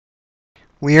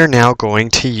We are now going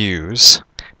to use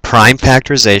prime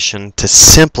factorization to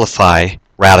simplify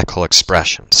radical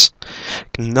expressions.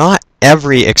 Not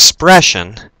every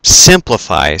expression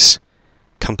simplifies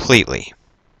completely.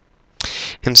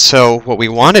 And so what we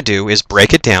want to do is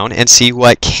break it down and see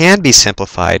what can be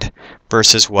simplified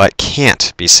versus what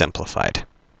can't be simplified.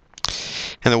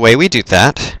 And the way we do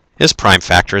that is prime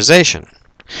factorization.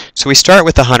 So we start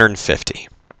with 150.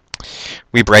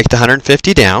 We break the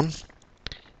 150 down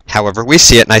however we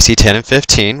see it, and I see 10 and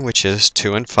 15, which is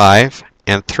 2 and 5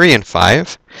 and 3 and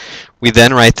 5. We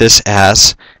then write this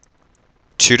as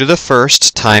 2 to the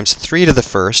first times 3 to the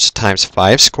first times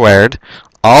 5 squared,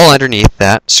 all underneath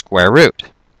that square root.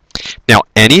 Now,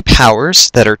 any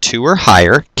powers that are 2 or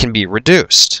higher can be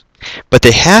reduced, but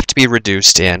they have to be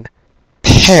reduced in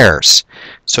pairs.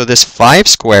 So this 5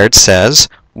 squared says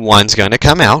 1's going to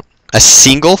come out, a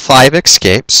single 5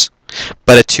 escapes,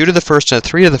 but a 2 to the first and a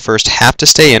 3 to the first have to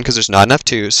stay in because there's not enough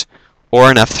 2's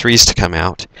or enough 3's to come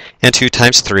out. And 2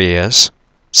 times 3 is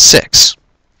 6.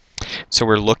 So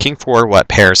we're looking for what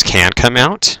pairs can come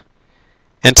out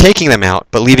and taking them out,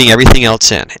 but leaving everything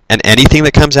else in. And anything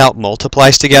that comes out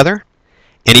multiplies together.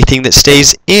 Anything that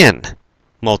stays in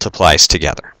multiplies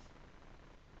together.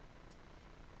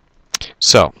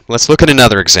 So let's look at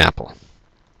another example.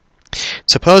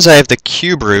 Suppose I have the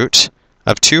cube root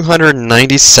of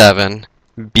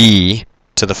 297b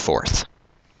to the fourth.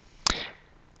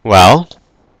 Well,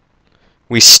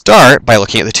 we start by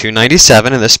looking at the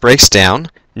 297, and this breaks down.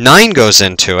 9 goes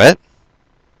into it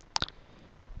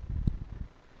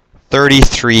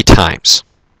 33 times.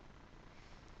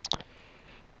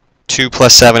 2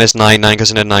 plus 7 is 9, 9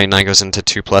 goes into 9, 9 goes into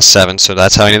 2 plus 7, so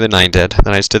that's how I knew the 9 did.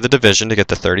 Then I just did the division to get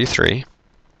the 33.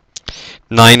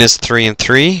 9 is 3 and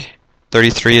 3,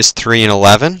 33 is 3 and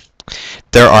 11.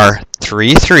 There are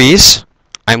 3 3's.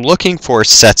 I'm looking for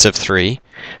sets of 3,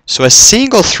 so a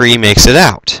single 3 makes it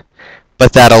out,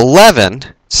 but that 11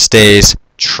 stays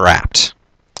trapped.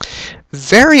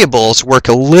 Variables work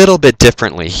a little bit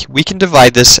differently. We can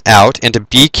divide this out into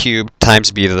b cubed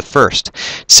times b to the first,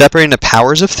 separating the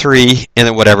powers of 3 and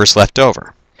then whatever's left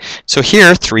over. So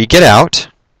here 3 get out,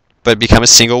 but become a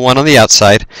single 1 on the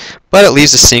outside, but it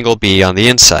leaves a single b on the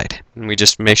inside. And we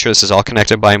just make sure this is all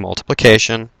connected by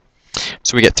multiplication.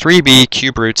 So we get 3b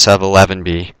cube roots of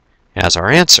 11b as our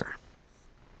answer.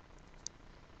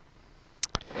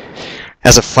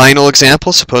 As a final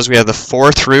example, suppose we have the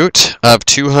fourth root of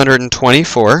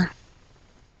 224,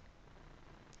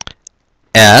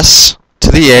 s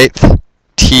to the 8th,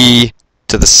 t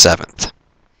to the 7th.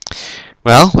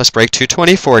 Well, let's break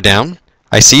 224 down.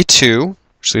 I see 2,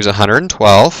 which leaves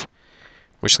 112,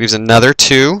 which leaves another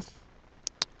 2,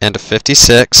 and a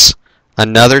 56,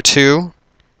 another 2,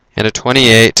 and a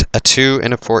 28, a 2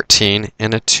 and a 14,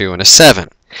 and a 2 and a 7.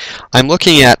 I'm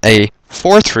looking at a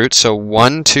fourth root, so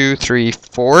 1, 2, 3,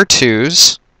 4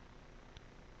 2's.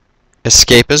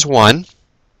 Escape is 1.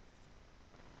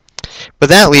 But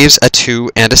that leaves a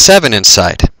 2 and a 7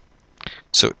 inside.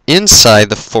 So inside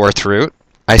the fourth root,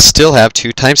 I still have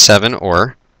 2 times 7,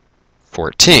 or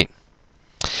 14.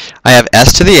 I have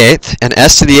s to the 8th, and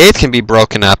s to the 8th can be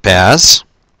broken up as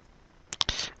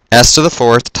s to the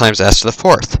 4th times s to the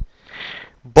 4th.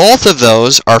 Both of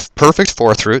those are perfect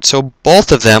fourth roots, so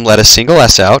both of them let a single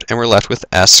s out, and we're left with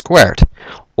s squared.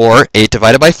 Or 8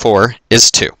 divided by 4 is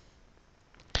 2.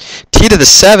 T to the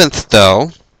 7th,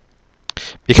 though,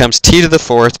 becomes t to the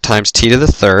 4th times t to the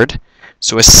 3rd.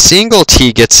 So a single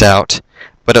t gets out,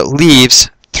 but it leaves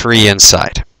 3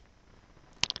 inside.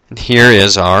 And here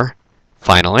is our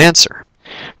final answer.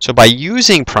 So by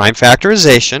using prime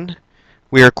factorization,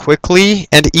 we are quickly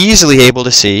and easily able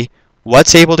to see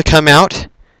what's able to come out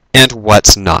and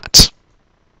what's not.